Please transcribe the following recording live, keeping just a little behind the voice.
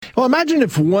Well, imagine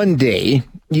if one day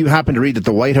you happened to read that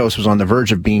the White House was on the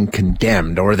verge of being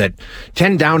condemned, or that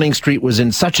 10 Downing Street was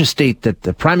in such a state that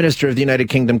the Prime Minister of the United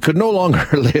Kingdom could no longer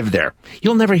live there.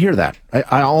 You'll never hear that.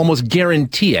 I almost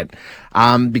guarantee it,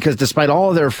 because despite all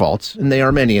of their faults, and they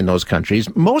are many in those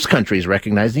countries, most countries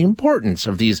recognize the importance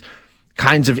of these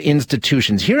kinds of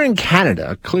institutions. Here in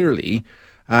Canada, clearly,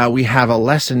 we have a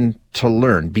lesson to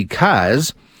learn,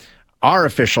 because our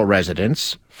official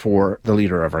residence for the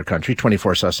leader of our country,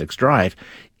 24 Sussex Drive,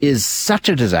 is such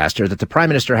a disaster that the Prime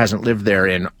Minister hasn't lived there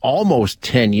in almost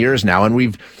 10 years now. And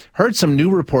we've heard some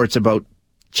new reports about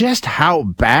just how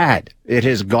bad it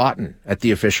has gotten at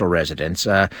the official residence.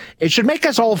 It should make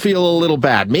us all feel a little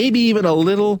bad, maybe even a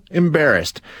little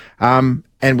embarrassed. And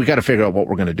we got to figure out what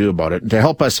we're going to do about it. And to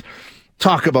help us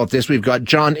talk about this, we've got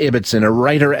John Ibbotson, a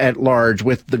writer at large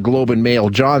with the Globe and Mail.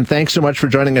 John, thanks so much for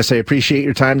joining us. I appreciate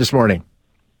your time this morning.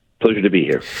 Pleasure to be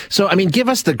here. So, I mean, give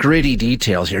us the gritty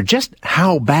details here. Just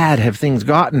how bad have things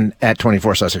gotten at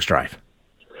 24 Sussex Drive?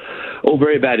 Oh,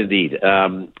 very bad indeed.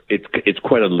 It's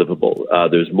quite unlivable.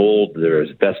 There's mold,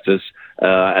 there's asbestos,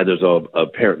 and there's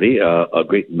apparently a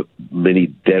great many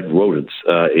dead rodents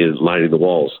lining the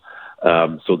walls.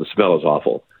 So the smell is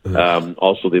awful.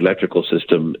 Also, the electrical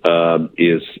system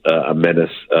is a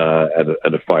menace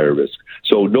and a fire risk.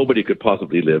 So nobody could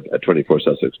possibly live at 24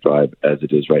 Sussex Drive as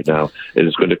it is right now. It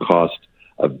is going to cost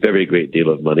a very great deal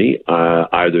of money,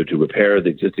 either to repair the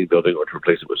existing building or to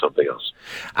replace it with something else.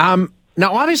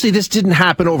 Now, obviously, this didn't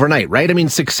happen overnight, right? I mean,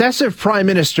 successive prime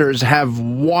ministers have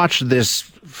watched this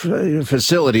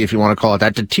facility, if you want to call it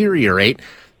that, deteriorate,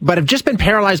 but have just been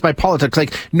paralyzed by politics.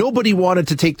 Like, nobody wanted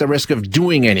to take the risk of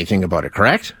doing anything about it,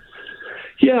 correct?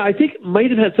 Yeah, I think it might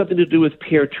have had something to do with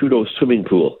Pierre Trudeau's swimming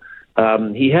pool.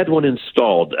 He had one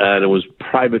installed, and it was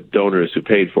private donors who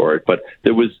paid for it, but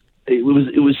it was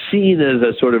seen as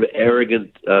a sort of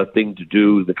arrogant thing to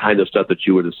do, the kind of stuff that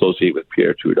you would associate with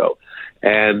Pierre Trudeau.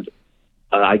 And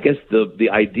I guess the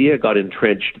idea got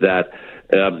entrenched that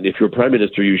if you're prime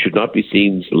minister, you should not be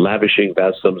seen lavishing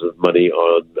vast sums of money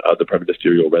on the prime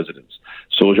ministerial residence.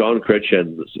 So Jean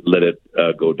Chrétien let it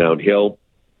go downhill.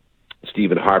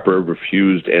 Stephen Harper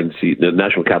refused, and the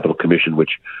National Capital Commission,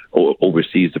 which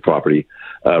oversees the property,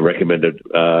 recommended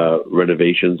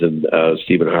renovations, and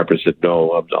Stephen Harper said,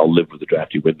 no, I'll live with the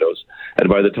drafty windows. And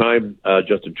by the time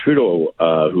Justin Trudeau,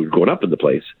 who had grown up in the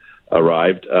place,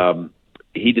 arrived,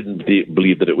 he didn't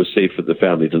believe that it was safe for the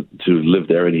family to live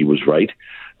there, and he was right.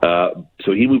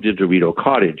 So he moved into Rideau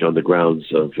Cottage on the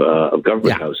grounds of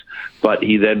Government House, but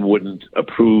he then wouldn't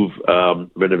approve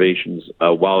renovations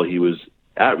while he was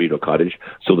at Rideau Cottage,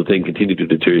 so the thing continued to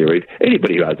deteriorate.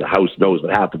 Anybody who has a house knows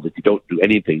what happens if you don't do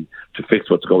anything to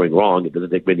fix what's going wrong. It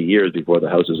doesn't take many years before the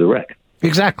house is a wreck.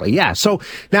 Exactly, yeah. So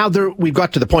now we've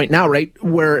got to the point now, right,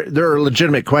 where there are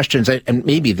legitimate questions, and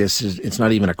maybe it's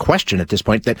not even a question at this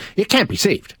point, that it can't be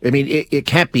saved. I mean, it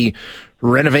can't be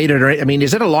renovated, or, I mean,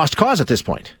 is it a lost cause at this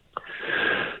point?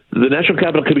 The National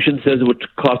Capital Commission says it would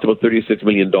cost about $36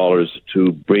 million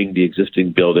to bring the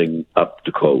existing building up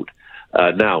to code.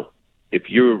 Now, if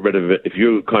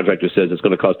your contractor says it's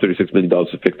going to cost $36 million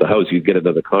to fix the house, you get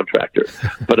another contractor.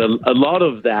 But a lot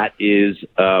of that is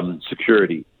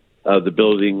security. The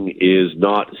building is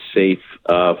not safe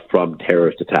from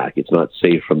terrorist attack. It's not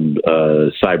safe from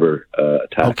cyber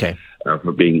attack,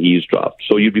 from being eavesdropped.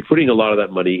 So you'd be putting a lot of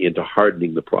that money into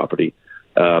hardening the property,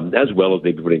 as well as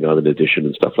maybe putting on an addition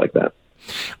and stuff like that.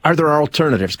 Are there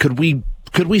alternatives? Could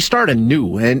we start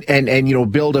anew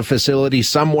and build a facility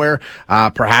somewhere,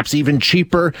 perhaps even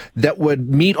cheaper, that would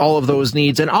meet all of those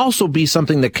needs and also be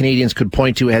something that Canadians could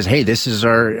point to as, hey, this is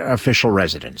our official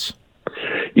residence?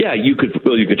 Yeah, you could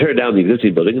tear down the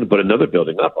existing building and put another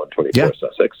building up on 24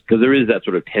 Sussex, because there is that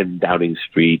sort of 10 Downing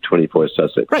Street, 24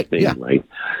 Sussex thing, right?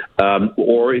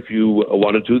 Or if you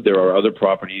wanted to, there are other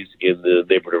properties in the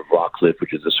neighborhood of Rockcliffe,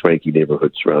 which is a swanky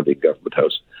neighborhood surrounding Government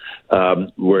House,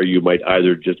 where you might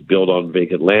either just build on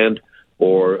vacant land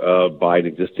or buy an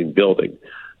existing building.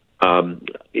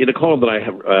 In a column that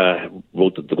I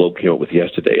wrote that the Globe came out with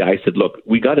yesterday, I said, look,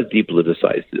 we got to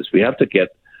depoliticize this. We have to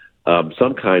get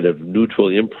some kind of neutral,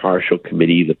 impartial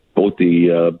committee that both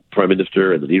the Prime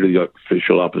Minister and the Leader of the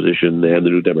official opposition and the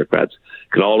New Democrats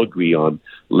can all agree on.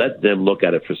 Let them look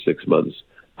at it for 6 months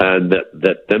and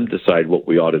let them decide what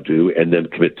we ought to do and then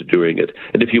commit to doing it.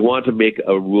 And if you want to make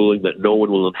a ruling that no one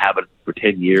will inhabit for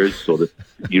 10 years so that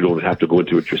you don't have to go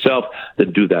into it yourself,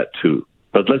 then do that too.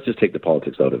 But let's just take the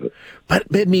politics out of it. But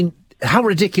I mean, how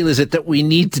ridiculous is it that we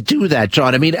need to do that,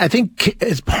 John? I mean, I think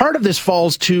as part of this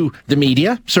falls to the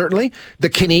media, certainly, the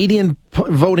Canadian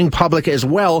voting public as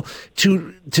well,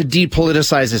 to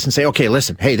depoliticize this and say, okay,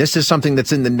 listen, hey, this is something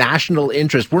that's in the national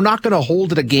interest. We're not going to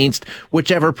hold it against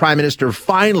whichever prime minister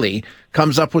finally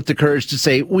comes up with the courage to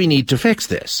say, we need to fix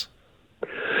this.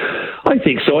 I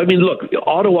think so. I mean, look,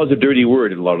 Ottawa is a dirty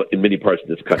word in many parts of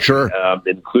this country, sure.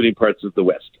 Including parts of the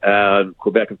West.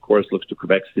 Quebec, of course, looks to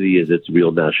Quebec City as its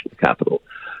real national capital.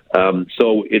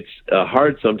 So it's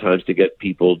hard sometimes to get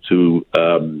people to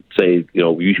say,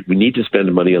 we need to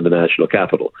spend money on the national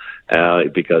capital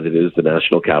because it is the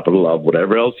national capital of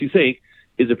whatever else you think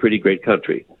is a pretty great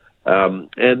country.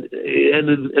 And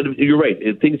you're right.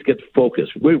 Things get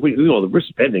focused. We're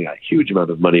spending a huge amount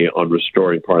of money on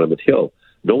restoring Parliament Hill.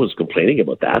 No one's complaining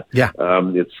about that. Yeah.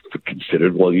 It's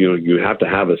considered, well, you have to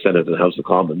have a Senate and House of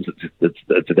Commons.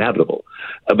 It's adaptable.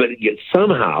 But yet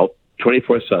somehow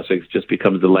 24 Sussex just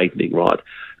becomes the lightning rod.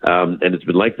 And it's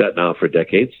been like that now for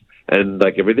decades. And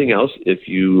like everything else, if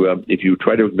you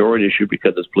try to ignore an issue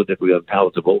because it's politically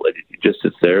unpalatable, it just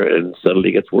sits there and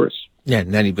suddenly gets worse. Yeah,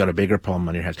 and then you've got a bigger problem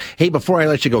on your hands. Hey, before I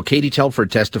let you go, Katie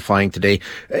Telford testifying today.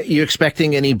 You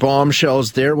expecting any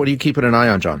bombshells there? What are you keeping an eye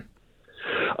on, John?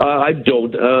 I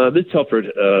don't. Ms. Telford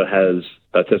has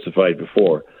testified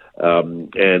before.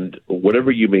 And whatever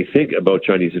you may think about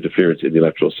Chinese interference in the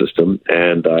electoral system,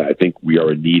 and I think we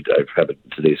are in need, I've had it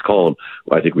in today's column,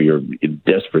 I think we are in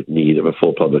desperate need of a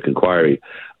full public inquiry.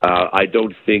 I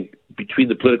don't think between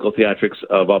the political theatrics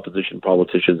of opposition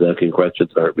politicians asking questions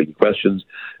that aren't really questions,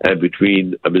 and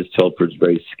between Ms. Telford's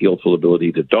very skillful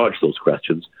ability to dodge those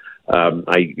questions,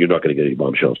 you're not going to get any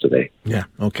bombshells today. Yeah,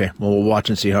 okay. Well, we'll watch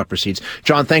and see how it proceeds.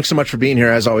 John, thanks so much for being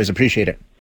here. As always, appreciate it.